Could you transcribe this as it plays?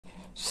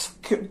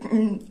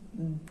couldn't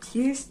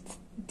just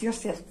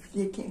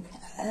freaking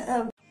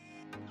have.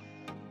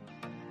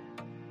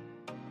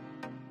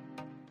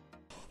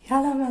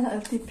 Hello, my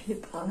lovely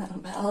people,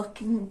 and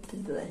welcome to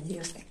the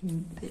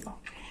healing video.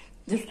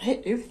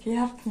 If you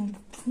haven't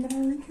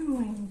known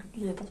doing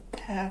little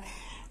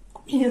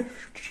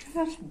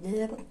questions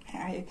that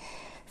I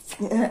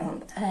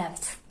found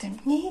after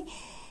me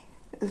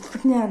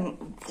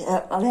from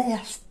the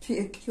last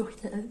week you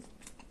had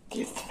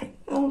different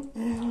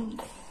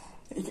and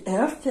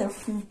after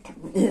from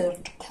the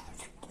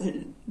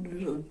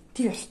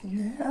just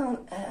now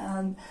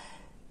and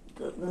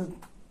the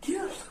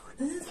just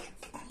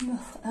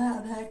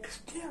I've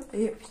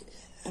actually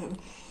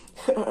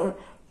her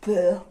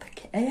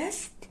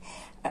podcast.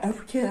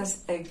 I've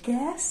just a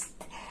guest,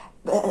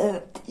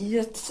 but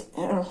it's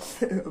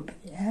also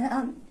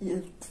beyond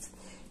it's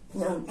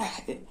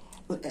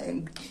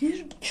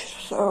language,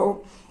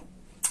 so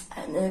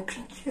I'm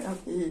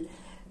actually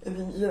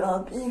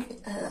loving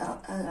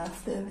and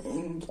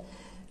feeling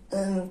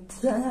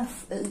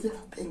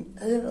helping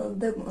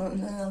the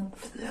one of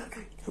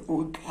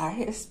you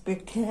guys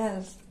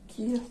because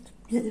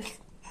just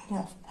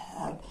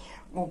have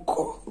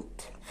gold.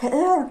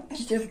 Her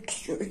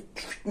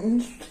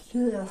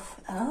yourself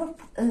up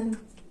and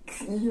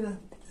clear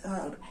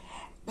your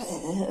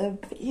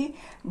baby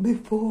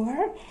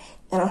before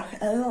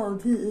I'll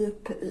be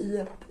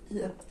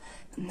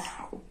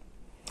now.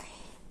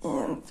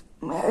 And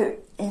my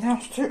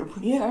answer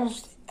was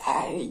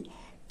I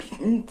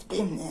didn't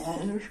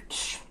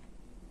manage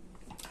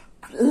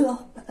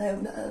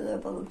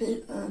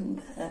availability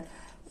on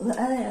the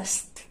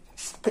last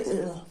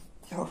spell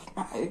of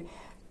my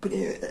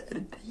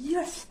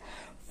previous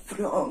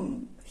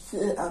from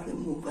hair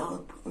removal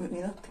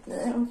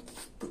programs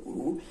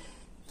to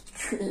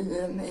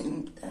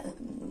trimming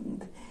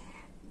and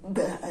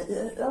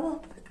diet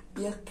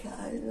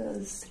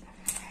because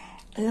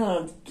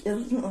I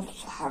didn't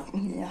have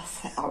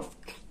myself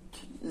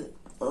to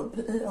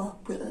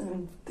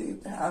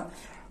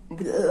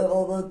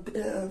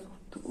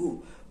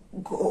to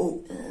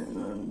go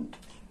and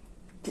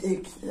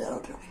take care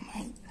of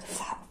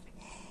myself.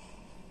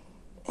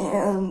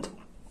 And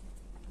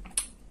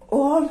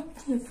all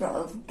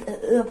from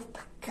the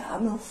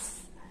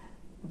comes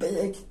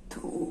back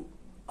to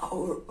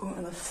our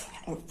own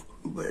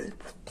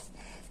self-worth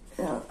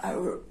and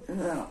our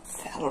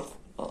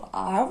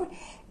self-love,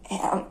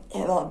 and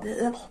at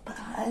this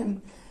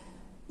time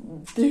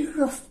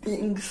there are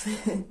things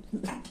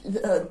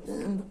that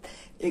didn't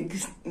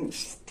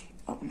exist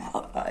in my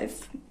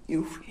life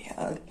if we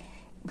had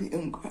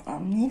been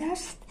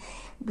honest,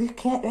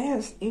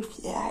 because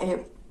if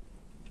I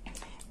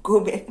go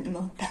back in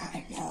my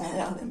time,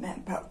 I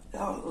remember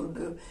all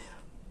the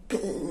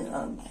pain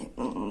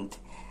and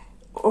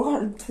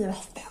all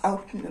just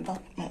talking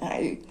about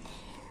my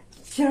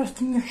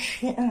just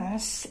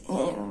machines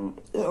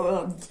and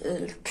all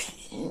the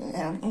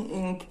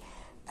cleaning.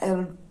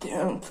 I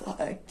don't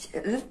like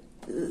it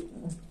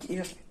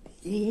just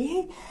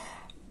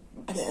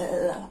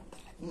but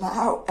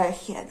now I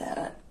had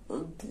a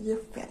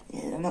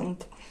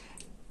different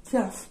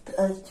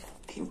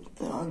perspective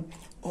on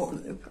all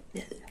of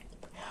it.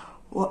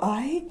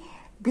 Why?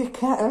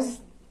 Because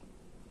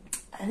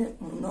I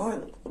didn't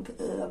know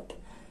that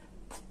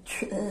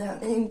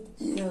training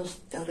is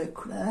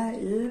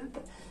required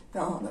in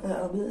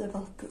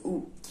order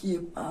to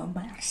keep our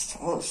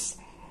muscles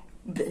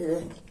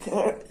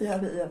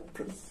better,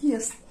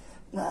 precis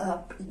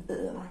när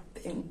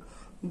being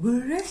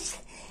worse.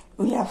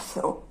 We have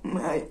so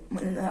my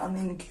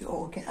learning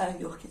yoga,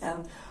 you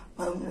have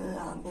my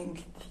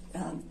learning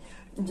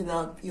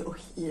that you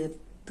hear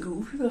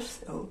do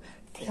so.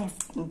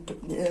 To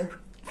their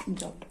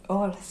job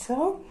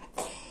also,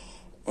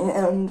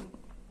 and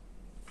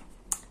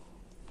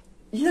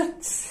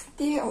yet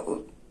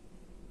still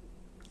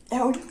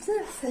I would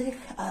say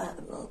I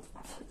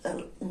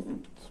fell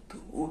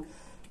into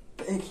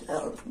take care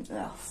of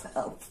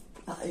myself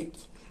like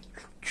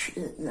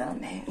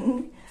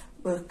training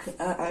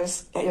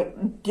because I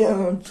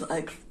don't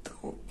like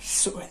to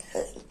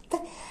sweat,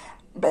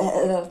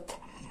 but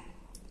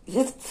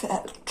it's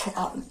a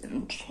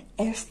challenge.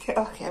 I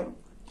still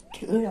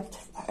have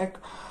like,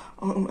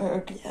 oh my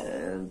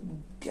God,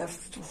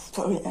 just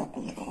so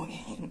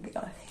annoying.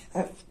 I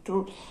have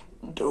to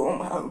do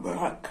my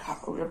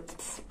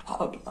workouts,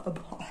 blah blah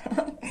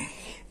blah.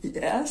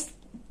 Yes,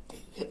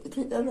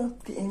 the other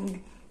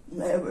thing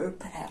never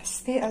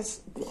passed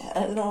as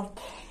that.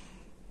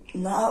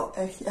 Now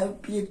I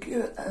have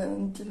bigger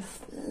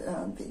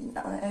understanding.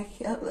 I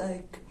have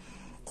like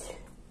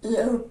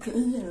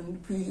European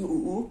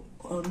view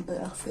on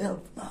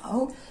myself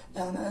now,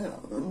 and I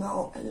don't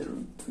know how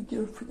to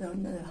give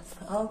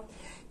myself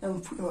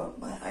and for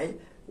my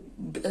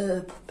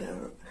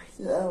better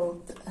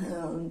health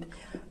and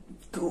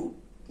to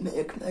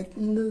make my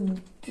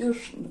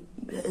nutrition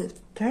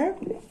better.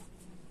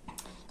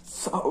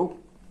 So,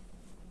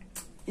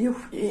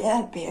 if we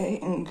are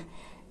being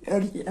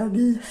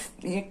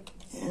realistic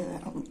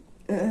and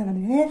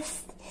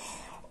earnest,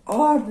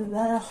 all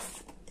that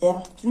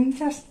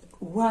just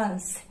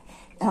once,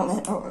 and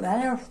then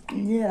last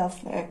year,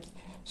 like,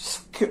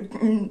 just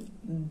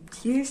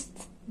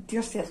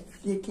as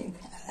freaking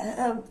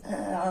hell,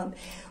 and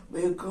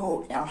we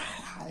go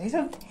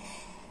outside.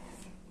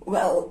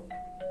 Well,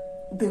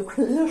 the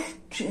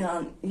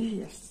question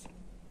is,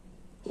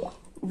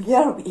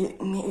 where we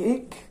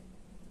make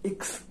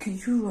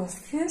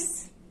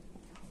excuses,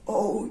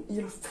 oh,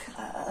 you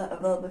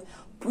have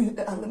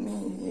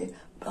me,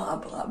 blah,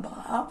 blah,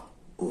 blah,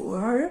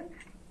 or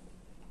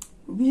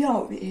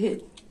will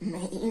we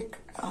make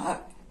a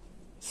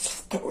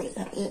story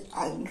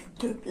and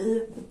to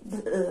be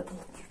able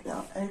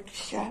to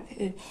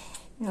actually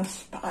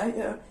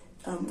inspire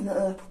and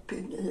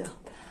motivate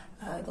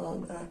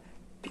other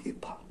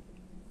people?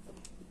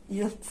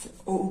 It's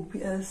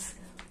obvious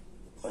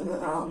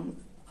on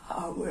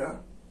our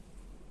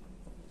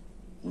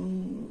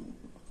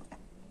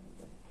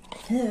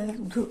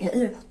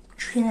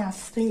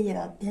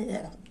translated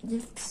there.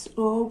 It's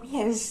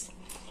always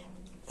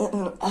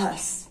in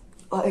us,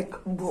 like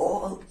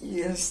ball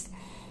is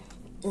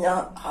in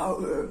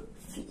our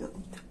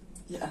field.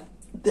 Yeah,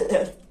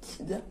 that's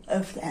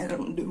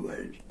around the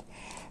world.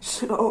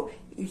 So,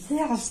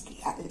 yes,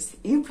 guys,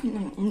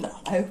 even in the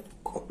life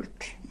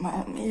coach,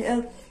 my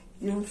mail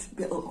is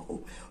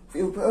below.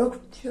 We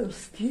worked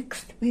just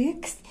 6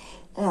 weeks,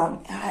 and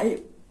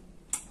I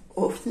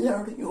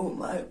offer you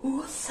my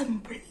awesome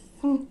brain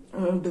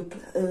and the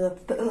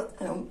pleasure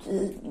and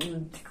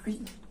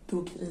degree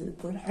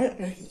together.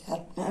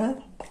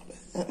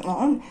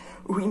 And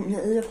we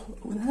made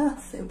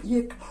once a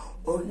week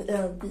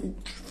already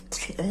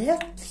today,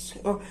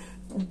 so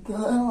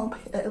don't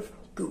have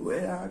to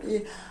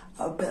worry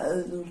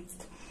about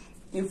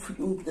if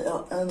you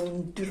will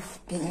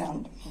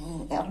understand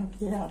me and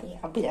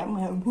hear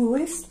my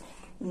voice.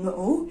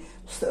 No,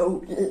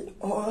 so we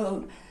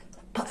all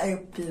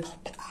type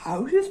it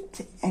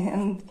out,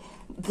 and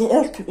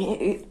that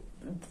way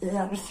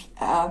there's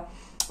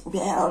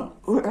well,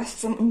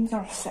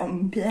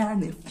 some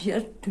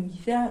benefit to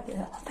that.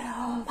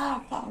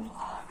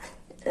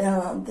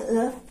 And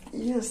that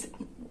is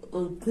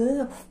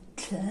the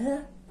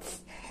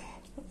case.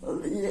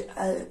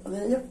 I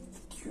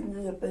left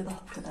you a bit of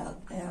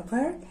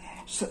whatever,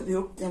 so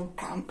you can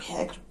come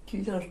back to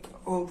it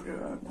over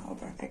and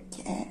over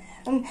again.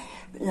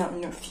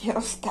 When you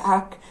feel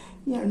stuck,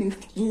 when you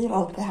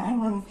feel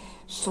down.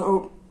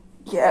 So,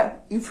 yeah,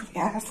 if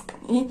you ask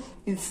me,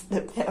 it's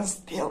the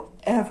best deal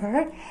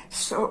ever.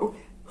 So,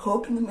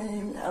 hope you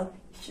will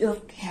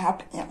feel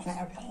happy and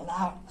have a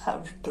lot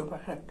of to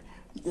work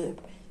with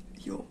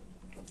you.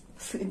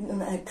 See you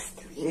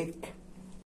next week.